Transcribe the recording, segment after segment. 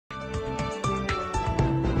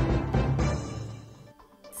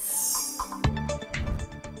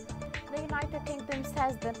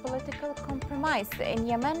President, political compromise in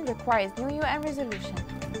Yemen requires new UN resolution.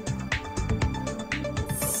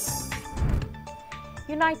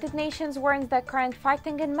 United Nations warns that current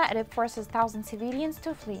fighting in Ma'rib forces thousands of civilians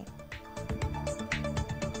to flee.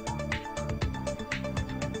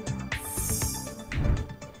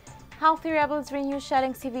 Houthi rebels renew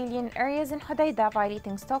shelling civilian areas in Hodeidah,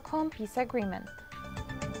 violating Stockholm peace agreement.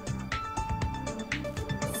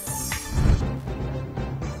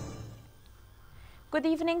 Good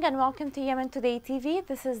evening and welcome to Yemen Today TV.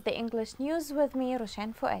 This is the English news with me,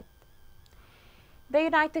 Roshan Fouad. The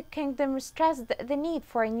United Kingdom stressed the need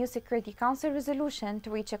for a new Security Council resolution to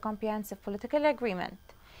reach a comprehensive political agreement.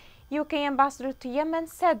 UK Ambassador to Yemen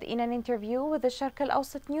said in an interview with the Sharq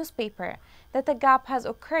al-Awsat newspaper that a gap has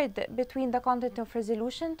occurred between the content of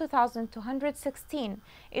Resolution 2216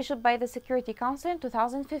 issued by the Security Council in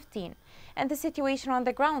 2015 and the situation on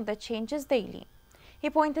the ground that changes daily. He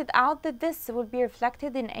pointed out that this will be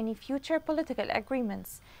reflected in any future political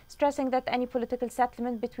agreements, stressing that any political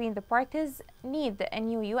settlement between the parties need a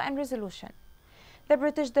new UN resolution. The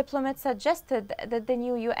British diplomat suggested that the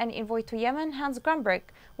new UN envoy to Yemen, Hans Grunberg,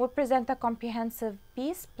 will present a comprehensive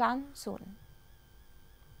peace plan soon.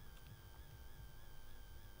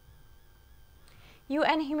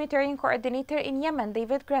 UN Humanitarian Coordinator in Yemen,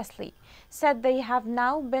 David Grassley, said they have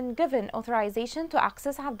now been given authorization to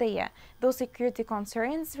access Abdiyah, though security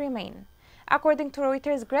concerns remain. According to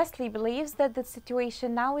Reuters, Grassley believes that the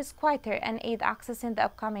situation now is quieter and aid access in the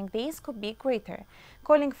upcoming days could be greater,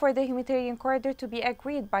 calling for the humanitarian corridor to be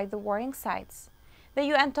agreed by the warring sides. The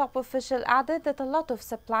UN top official added that a lot of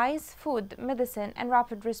supplies, food, medicine, and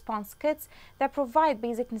rapid response kits that provide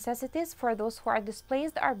basic necessities for those who are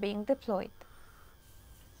displaced are being deployed.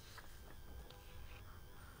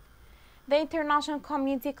 The international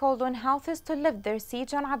community called on Houthis to lift their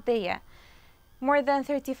siege on Abdiyah. More than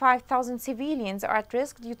 35,000 civilians are at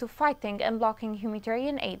risk due to fighting and blocking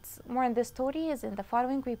humanitarian aids. More on this story is in the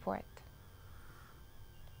following report.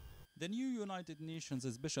 The new United Nations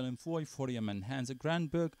Special Envoy for Yemen, Hans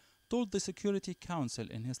Grunberg, told the Security Council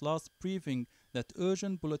in his last briefing that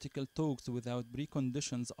urgent political talks without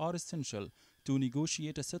preconditions are essential to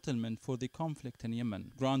negotiate a settlement for the conflict in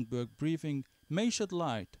Yemen. Grunberg's briefing may shed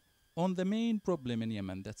light on the main problem in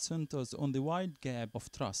Yemen that centers on the wide gap of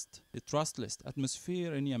trust. The trustless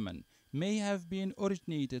atmosphere in Yemen may have been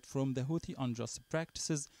originated from the Houthi unjust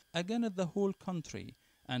practices against the whole country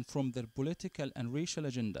and from their political and racial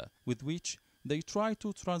agenda, with which they try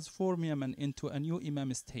to transform Yemen into a new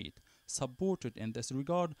Imam state, supported in this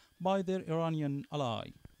regard by their Iranian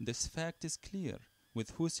ally. This fact is clear,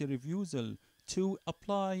 with Houthi refusal to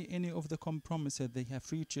apply any of the compromises they have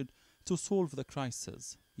reached to solve the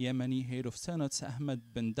crisis. Yemeni head of Senate Ahmed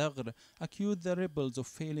bin Dagr accused the rebels of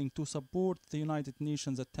failing to support the United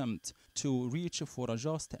Nations attempt to reach for a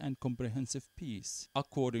just and comprehensive peace.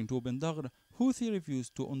 According to bin Dagr, Houthi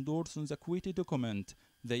refused to endorse the Kuwaiti document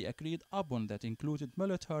they agreed upon that included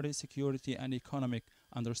military, security, and economic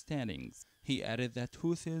understandings. He added that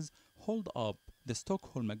Houthis hold up the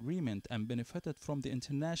Stockholm Agreement and benefited from the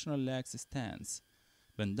international lax stance.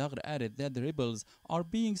 Bin Dagr added that the rebels are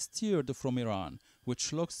being steered from Iran,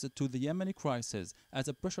 which looks to the Yemeni crisis as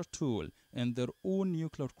a pressure tool in their own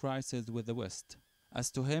nuclear crisis with the West.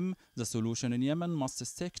 As to him, the solution in Yemen must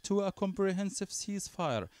stick to a comprehensive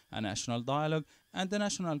ceasefire, a national dialogue, and a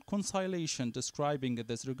national conciliation, describing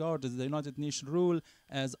this regard as the United Nations rule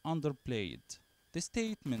as underplayed. The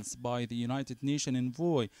statements by the United Nations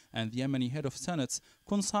envoy and the Yemeni head of Senate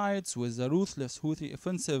coincides with the ruthless Houthi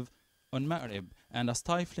offensive on Ma'rib and a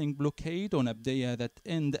stifling blockade on Abdiyah that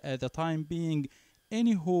end at the time being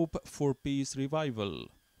any hope for peace revival.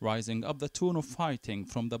 Rising up the tone of fighting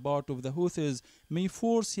from the part of the Houthis may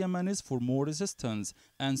force Yemenis for more resistance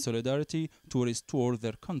and solidarity to restore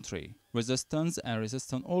their country. Resistance and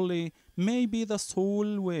resistance only may be the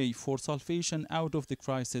sole way for salvation out of the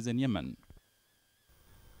crisis in Yemen.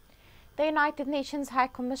 The United Nations High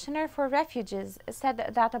Commissioner for Refugees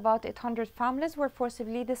said that about 800 families were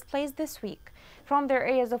forcibly displaced this week from their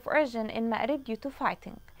areas of origin in Ma'rib due to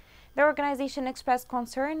fighting. The organization expressed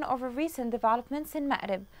concern over recent developments in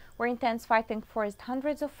Ma'rib, where intense fighting forced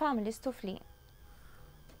hundreds of families to flee.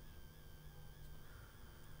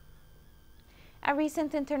 A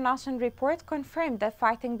recent international report confirmed that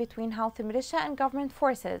fighting between Houthi militia and government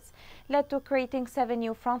forces led to creating 7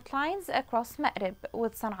 new front lines across Ma'rib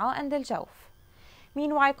with Sana'a and El Jawf.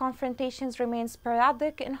 Meanwhile, confrontations remain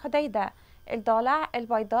sporadic in Hodeidah, El Dala, El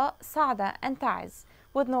Bayda, Saada, and Taiz,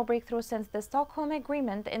 with no breakthrough since the Stockholm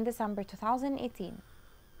Agreement in December 2018.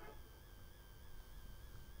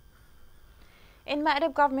 In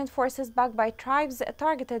Maghreb, government forces backed by tribes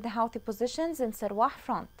targeted Houthi positions in Sirwah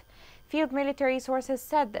front. Field military sources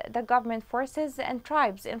said that government forces and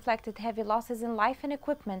tribes inflicted heavy losses in life and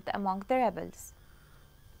equipment among the rebels.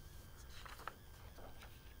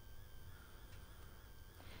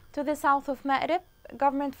 To the south of Maghreb,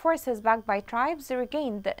 government forces backed by tribes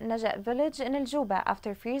regained Najat village in Al Juba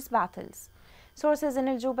after fierce battles. Sources in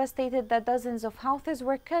Al Juba stated that dozens of Houthis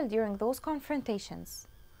were killed during those confrontations.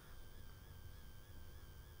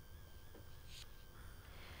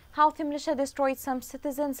 Houthi militia destroyed some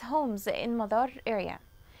citizens' homes in Madar area.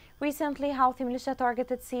 Recently, Houthi militia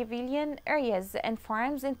targeted civilian areas and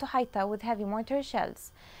farms in Tuhaita with heavy mortar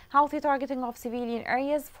shells. Houthi targeting of civilian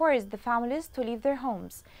areas forced the families to leave their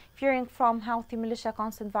homes, fearing from Houthi militia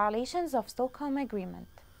constant violations of Stockholm Agreement.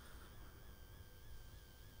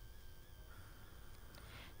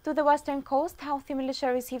 To the western coast, Houthi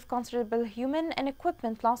militia received considerable human and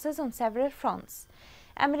equipment losses on several fronts.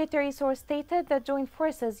 A military source stated that joint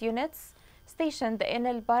forces units stationed in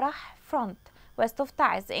Al Barah front west of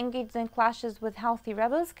Taiz engaged in clashes with Houthi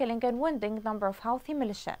rebels, killing and wounding a number of Houthi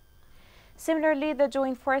militia. Similarly, the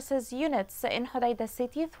joint forces units in Hodeidah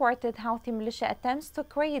city thwarted Houthi militia attempts to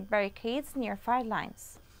create barricades near fire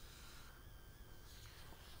lines.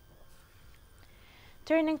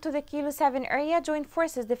 Turning to the Kilo 7 area, joint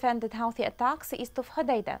forces defended Houthi attacks east of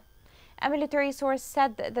Hodeidah. A military source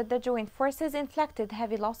said that the joint forces inflicted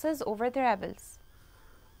heavy losses over the rebels.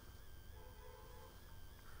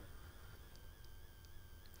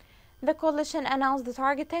 The coalition announced the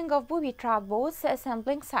targeting of booby-trap boats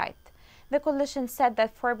assembling site. The coalition said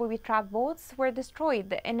that 4 booby-trap boats were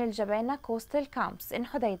destroyed in Al Jabana coastal camps in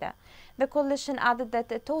Hodeidah. The coalition added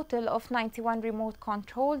that a total of 91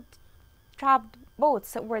 remote-controlled trapped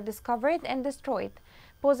boats were discovered and destroyed,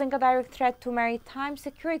 posing a direct threat to maritime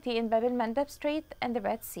security in Bab el-Mandeb Strait and the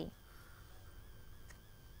Red Sea.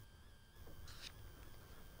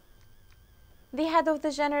 The head of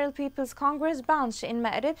the General People's Congress branch in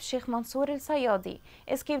Maghreb, Sheikh Mansour al-Sayadi,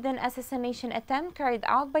 escaped an assassination attempt carried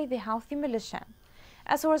out by the Houthi militia.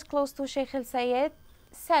 A source close to Sheikh al-Sayed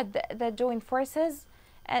said that joint forces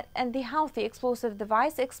and the Houthi explosive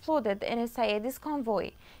device exploded in al-Sayedi's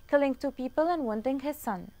convoy, killing 2 people and wounding his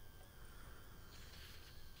son.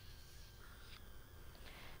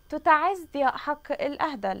 To Taiz, Diya Haq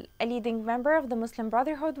al-Ahdal, a leading member of the Muslim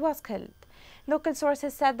Brotherhood, was killed. Local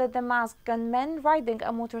sources said that the masked gunman riding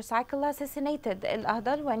a motorcycle assassinated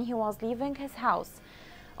al-Ahdal when he was leaving his house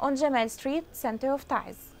on Jamal Street, center of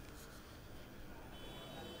Taiz.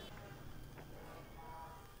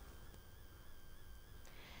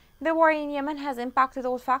 The war in Yemen has impacted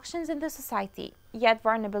all factions in the society, yet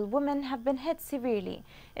vulnerable women have been hit severely,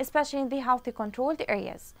 especially in the Houthi-controlled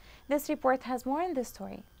areas. This report has more in this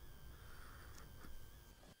story.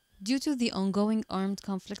 Due to the ongoing armed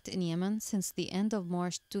conflict in Yemen since the end of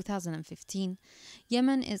March 2015,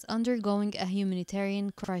 Yemen is undergoing a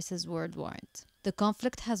humanitarian crisis worldwide. The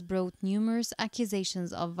conflict has brought numerous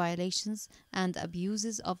accusations of violations and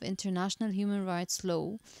abuses of international human rights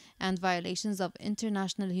law and violations of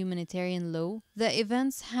international humanitarian law. The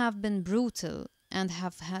events have been brutal and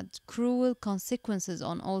have had cruel consequences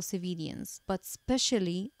on all civilians, but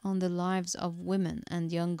especially on the lives of women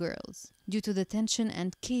and young girls. Due to the tension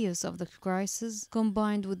and chaos of the crisis,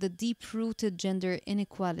 combined with the deep-rooted gender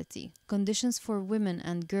inequality, conditions for women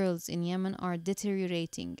and girls in Yemen are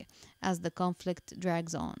deteriorating as the conflict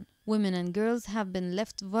drags on. Women and girls have been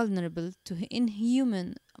left vulnerable to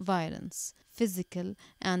inhuman violence, physical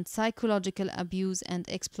and psychological abuse and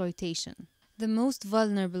exploitation. The most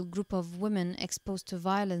vulnerable group of women exposed to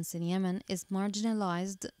violence in Yemen is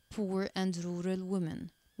marginalized, poor and rural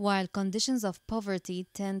women. While conditions of poverty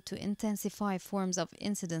tend to intensify forms of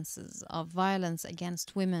incidences of violence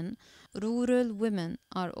against women, rural women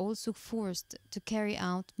are also forced to carry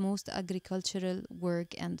out most agricultural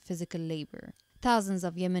work and physical labor. Thousands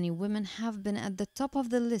of Yemeni women have been at the top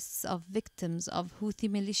of the lists of victims of Houthi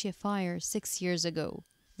militia fire 6 years ago.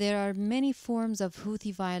 There are many forms of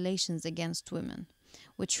Houthi violations against women,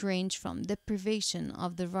 which range from deprivation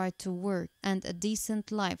of the right to work and a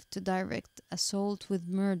decent life to direct assault with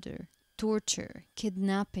murder, torture,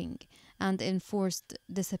 kidnapping, and enforced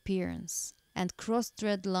disappearance, and crossed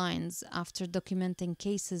red lines after documenting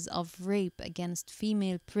cases of rape against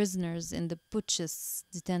female prisoners in the putschist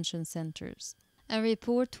detention centers. A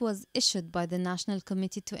report was issued by the National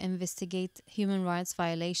Committee to investigate human rights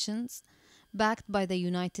violations backed by the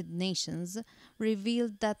United Nations,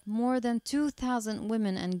 revealed that more than 2,000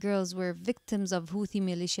 women and girls were victims of Houthi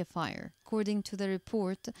militia fire. According to the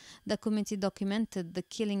report, the committee documented the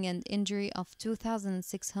killing and injury of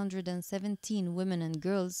 2,617 women and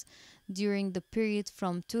girls during the period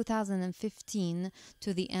from 2015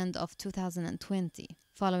 to the end of 2020,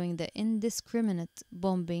 following the indiscriminate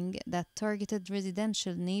bombing that targeted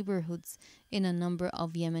residential neighborhoods in a number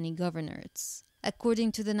of Yemeni governorates.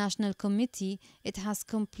 According to the National Committee, it has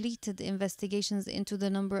completed investigations into the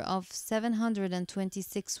number of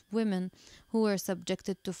 726 women who were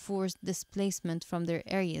subjected to forced displacement from their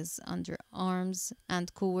areas under arms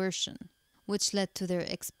and coercion, which led to their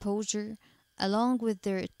exposure, along with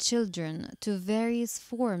their children, to various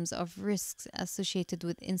forms of risks associated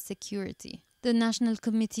with insecurity. The National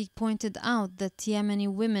Committee pointed out that Yemeni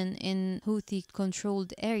women in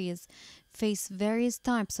Houthi-controlled areas face various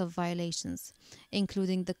types of violations,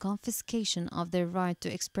 including the confiscation of their right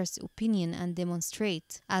to express opinion and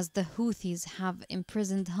demonstrate, as the Houthis have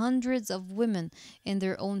imprisoned hundreds of women in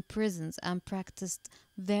their own prisons and practiced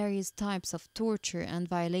various types of torture and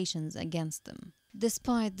violations against them.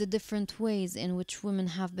 Despite the different ways in which women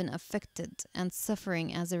have been affected and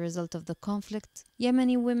suffering as a result of the conflict,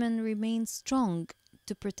 Yemeni women remain strong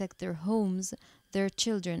to protect their homes, their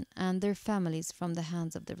children, and their families from the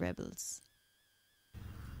hands of the rebels.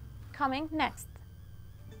 Coming next.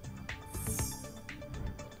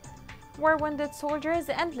 War-wounded soldiers'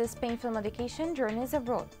 endless painful medication journeys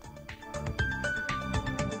abroad.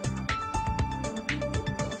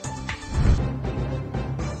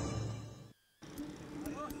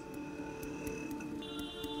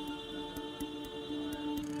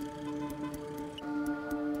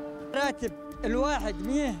 راتب الواحد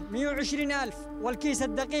 120 ألف، والكيس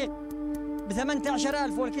الدقيق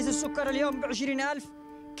ب18,000، والكيس السكر اليوم ب20,000.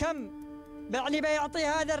 كم يعني بيعطي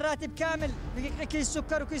هذا الراتب كامل كيس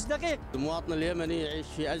سكر وكيس دقيق؟ المواطن اليمني يعيش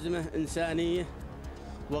في أزمة إنسانية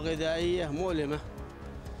وغذائية مؤلمة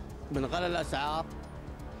من غلاء الأسعار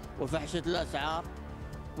وفحشة الأسعار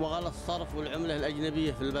وغلاء الصرف والعملة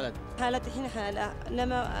الأجنبية في البلد. حالتي الحين حالة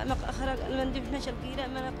لما ندفنا شلقينا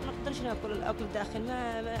ما نقدرش ناكل الأكل الداخل،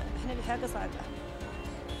 ما إحنا بحاجة صعبة.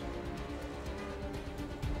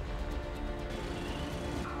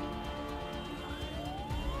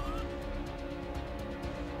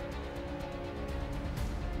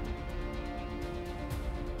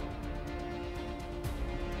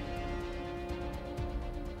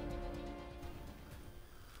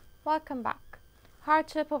 Welcome back.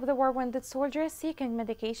 Hardship of the war-wounded soldiers seeking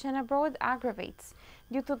medication abroad aggravates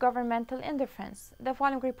due to governmental indifference. The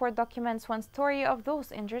following report documents one story of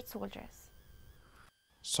those injured soldiers.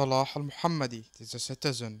 Salah al-Muhammadi is a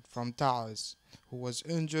citizen from Taiz who was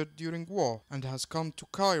injured during war and has come to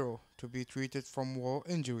Cairo to be treated from war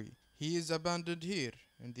injury. He is abandoned here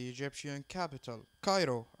in the Egyptian capital,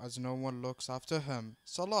 Cairo, as no one looks after him.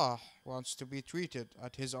 Salah wants to be treated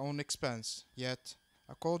at his own expense, yet,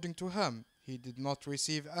 according to him, he did not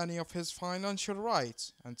receive any of his financial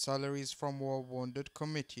rights and salaries from war-wounded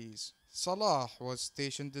committees. Salah was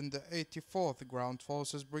stationed in the 84th Ground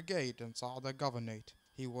Forces Brigade in Saada Governorate.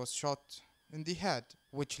 He was shot in the head,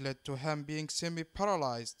 which led to him being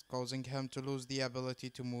semi-paralyzed, causing him to lose the ability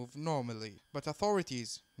to move normally. But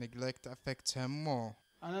authorities' neglect affects him more.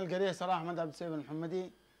 I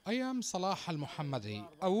am Salah al-Muhammadi,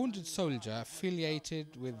 a wounded soldier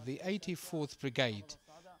affiliated with the 84th Brigade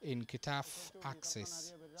in Kitaf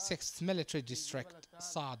Axis, 6th Military District,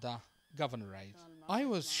 Saada Governorate. I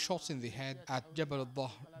was shot in the head at Jabal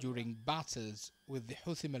al-Dhahr during battles with the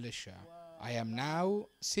Houthi militia. I am now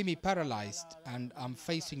semi-paralyzed and am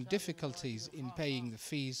facing difficulties in paying the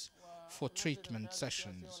fees for treatment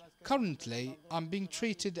sessions. Currently, I'm being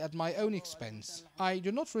treated at my own expense. I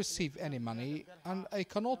do not receive any money and I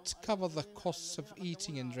cannot cover the costs of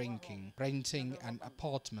eating and drinking, renting an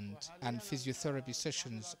apartment and physiotherapy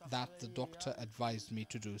sessions that the doctor advised me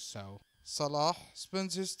to do so. Salah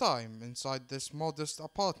spends his time inside this modest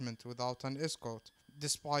apartment without an escort,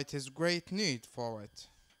 despite his great need for it.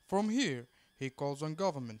 From here, he calls on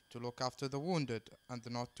government to look after the wounded and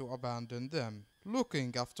not to abandon them.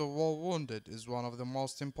 Looking after war wounded is one of the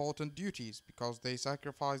most important duties because they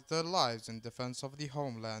sacrifice their lives in defense of the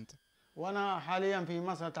homeland.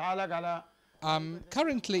 I'm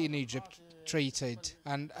currently in Egypt treated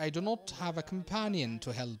and I do not have a companion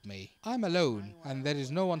to help me. I'm alone and there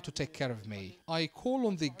is no one to take care of me. I call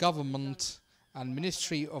on the government and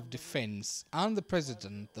Ministry of Defense and the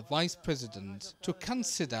President, the Vice President to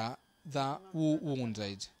consider the war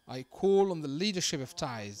wounded. I call on the leadership of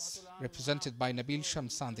Taiz, represented by Nabil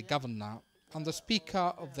Shamsan, the governor, and the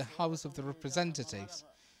Speaker of the House of the Representatives,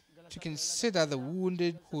 to consider the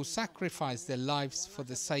wounded who sacrificed their lives for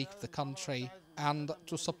the sake of the country and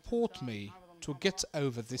to support me to get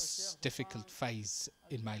over this difficult phase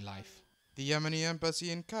in my life. The Yemeni embassy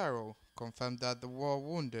in Cairo confirmed that the war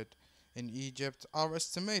wounded in Egypt are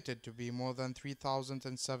estimated to be more than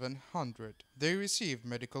 3,700. They receive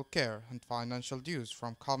medical care and financial dues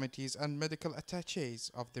from committees and medical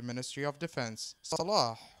attaches of the Ministry of Defense.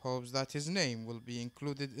 Salah hopes that his name will be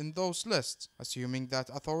included in those lists, assuming that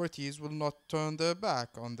authorities will not turn their back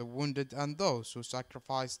on the wounded and those who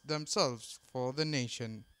sacrificed themselves for the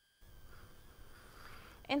nation.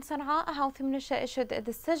 In Sana'a, a health militia issued a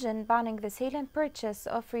decision banning the sale and purchase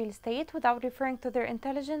of real estate without referring to their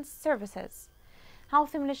intelligence services.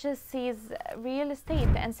 Health militias seize real estate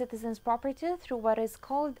and citizens' property through what is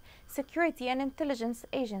called Security and Intelligence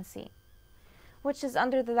Agency, which is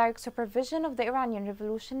under the direct supervision of the Iranian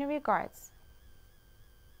Revolutionary Guards.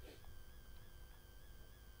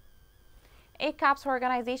 A CAPS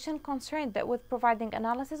organization concerned with providing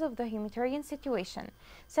analysis of the humanitarian situation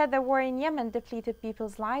said the war in Yemen depleted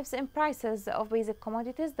people's lives and prices of basic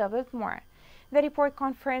commodities doubled more. The report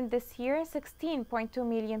confirmed this year 16.2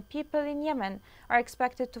 million people in Yemen are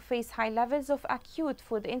expected to face high levels of acute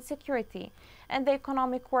food insecurity, and the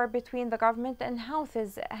economic war between the government and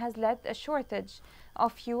houthis has led to a shortage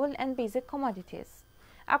of fuel and basic commodities.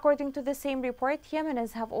 According to the same report,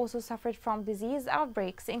 Yemenis have also suffered from disease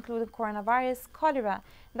outbreaks including coronavirus, cholera,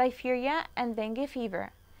 diphtheria, and dengue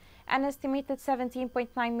fever. An estimated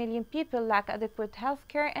 17.9 million people lack adequate health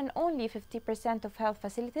care, and only 50% of health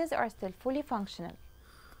facilities are still fully functional.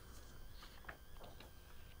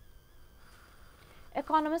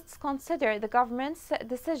 Economists consider the government's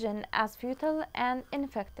decision as futile and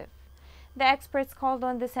ineffective. The experts called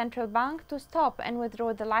on the central bank to stop and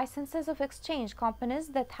withdraw the licenses of exchange companies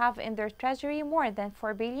that have in their treasury more than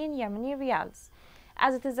 4 billion Yemeni riyals,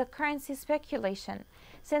 as it is a currency speculation,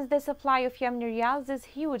 since the supply of Yemeni riyals is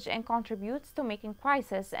huge and contributes to making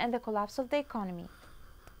crisis and the collapse of the economy.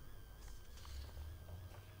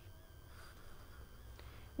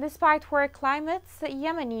 Despite war climates,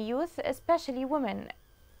 Yemeni youth, especially women,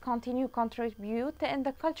 continue to contribute in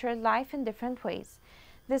the cultural life in different ways.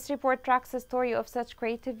 This report tracks the story of such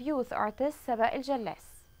creative youth artist Saba El-Jallas.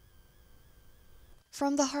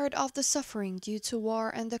 From the heart of the suffering due to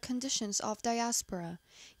war and the conditions of diaspora,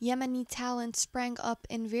 Yemeni talent sprang up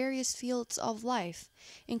in various fields of life,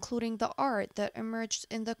 including the art that emerged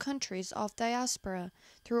in the countries of diaspora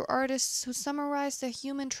through artists who summarized the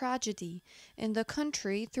human tragedy in the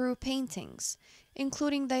country through paintings,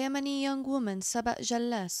 including the Yemeni young woman Saba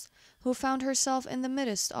El-Jallas, who found herself in the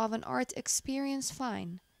midst of an art experience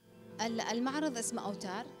fine. المعرض اسمه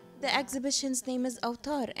أوتار. The exhibition's name is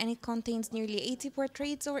Autar, and it contains nearly 80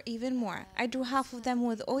 portraits or even more. I drew half of them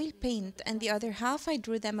with oil paint, and the other half I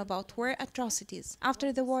drew them about war atrocities.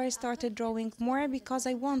 After the war I started drawing more because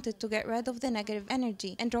I wanted to get rid of the negative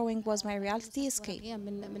energy, and drawing was my reality escape.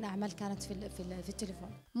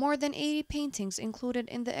 More than 80 paintings included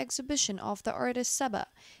in the exhibition of the artist Saba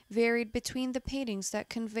varied between the paintings that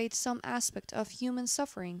conveyed some aspect of human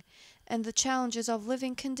suffering and the challenges of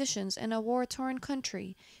living conditions in a war-torn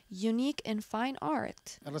country, unique in fine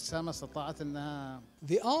art.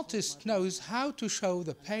 The artist knows how to show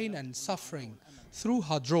the pain and suffering through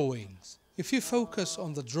her drawings. If you focus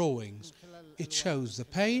on the drawings, it shows the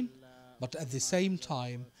pain, but at the same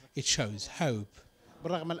time, it shows hope.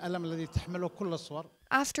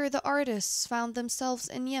 After the artists found themselves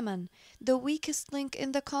in Yemen, the weakest link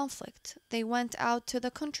in the conflict, they went out to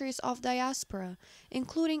the countries of diaspora,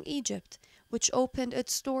 including Egypt, which opened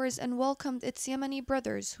its doors and welcomed its Yemeni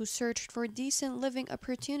brothers who searched for decent living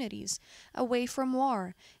opportunities away from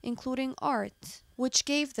war, including art, which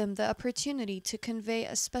gave them the opportunity to convey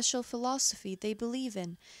a special philosophy they believe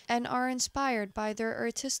in and are inspired by their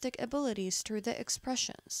artistic abilities through the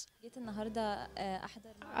expressions.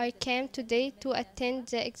 I came today to attend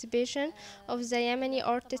the exhibition of the Yemeni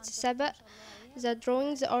artist Saba. The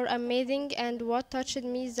drawings are amazing, and what touched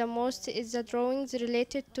me the most is the drawings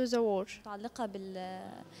related to the war.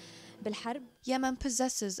 Yemen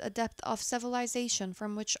possesses a depth of civilization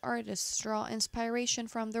from which artists draw inspiration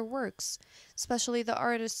from their works, especially the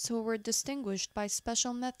artists who were distinguished by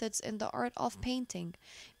special methods in the art of painting,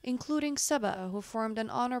 including Saba, who formed an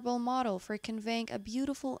honorable model for conveying a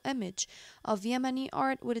beautiful image of Yemeni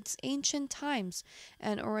art with its ancient times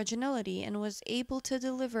and originality, and was able to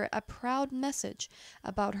deliver a proud message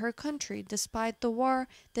about her country despite the war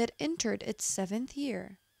that entered its 7th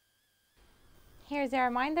year. Here's a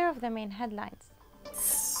reminder of the main headlines.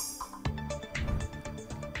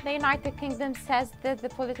 The United Kingdom says that the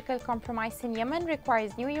political compromise in Yemen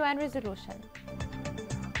requires new UN resolution.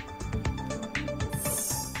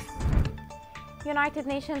 United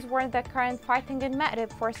Nations warned that current fighting in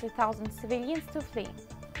Maghreb forces thousands of civilians to flee.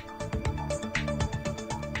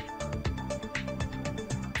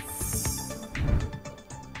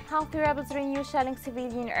 Houthi rebels renew shelling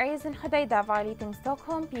civilian areas in Hodeidah, violating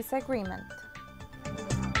Stockholm peace agreement.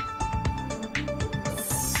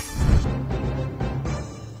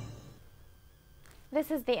 This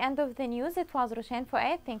is the end of the news. It was Roshan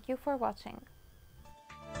Fouad. Thank you for watching.